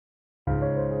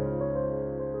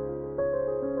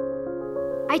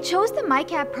I chose the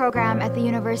MyCab program at the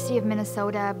University of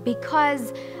Minnesota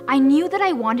because I knew that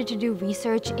I wanted to do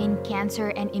research in cancer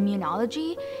and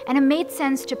immunology, and it made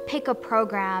sense to pick a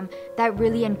program that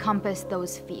really encompassed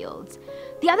those fields.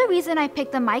 The other reason I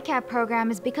picked the MyCab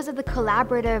program is because of the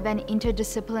collaborative and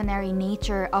interdisciplinary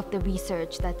nature of the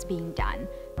research that's being done.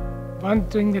 One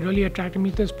thing that really attracted me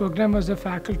to this program was the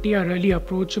faculty are really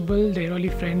approachable, they're really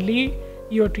friendly.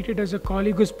 You're treated as a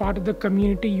colleague who's part of the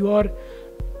community. You are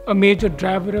a major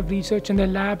driver of research in the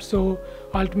lab, so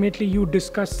ultimately you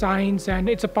discuss science and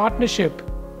it's a partnership.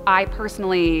 I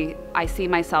see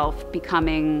myself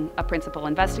becoming a principal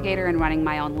investigator and running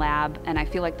my own lab, and I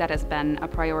feel like that has been a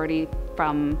priority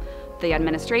from the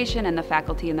administration and the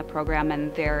faculty in the program,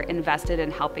 and they're invested in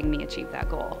helping me achieve that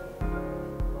goal.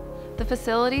 The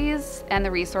facilities and the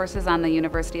resources on the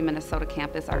University of Minnesota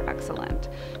campus are excellent.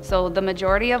 So the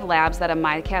majority of labs that a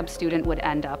MyCab student would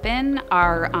end up in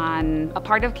are on a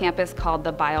part of campus called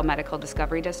the Biomedical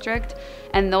Discovery District,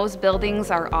 and those buildings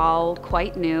are all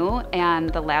quite new and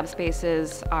the lab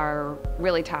spaces are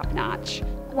really top-notch.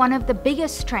 One of the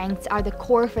biggest strengths are the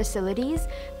core facilities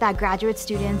that graduate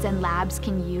students and labs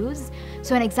can use.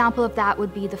 So an example of that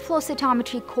would be the flow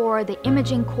cytometry core, the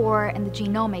imaging core, and the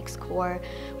genomics core,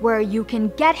 where you can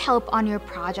get help on your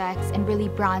projects and really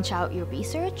branch out your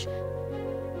research.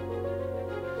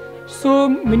 So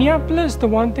Minneapolis, the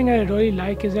one thing I really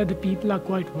like is that the people are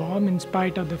quite warm in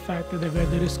spite of the fact that the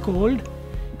weather is cold.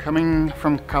 Coming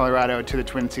from Colorado to the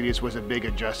Twin Cities was a big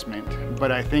adjustment,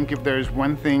 but I think if there's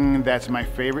one thing that's my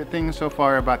favorite thing so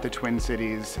far about the Twin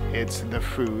Cities, it's the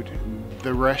food.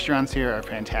 The restaurants here are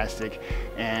fantastic,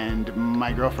 and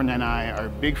my girlfriend and I are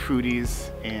big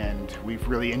foodies, and we've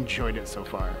really enjoyed it so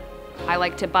far. I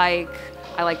like to bike,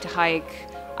 I like to hike,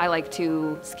 I like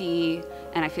to ski,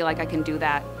 and I feel like I can do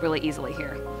that really easily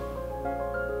here.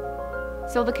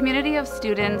 So the community of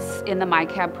students in the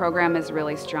MyCab program is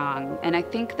really strong, and I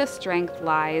think the strength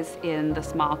lies in the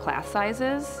small class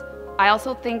sizes. I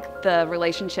also think the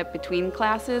relationship between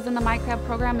classes in the MyCab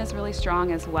program is really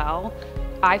strong as well.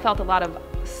 I felt a lot of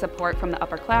support from the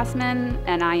upperclassmen,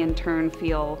 and I in turn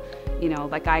feel,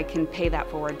 like I can pay that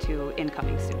forward to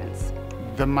incoming students.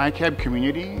 The MyCab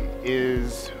community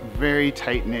is very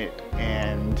tight-knit,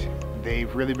 and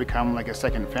they've really become like a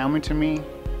second family to me.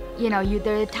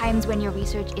 There are times when your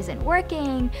research isn't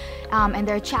working, and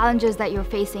there are challenges that you're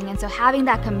facing, and so having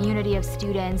that community of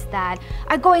students that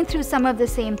are going through some of the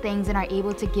same things and are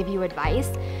able to give you advice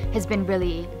has been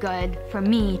really good for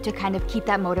me to kind of keep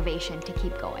that motivation to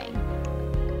keep going.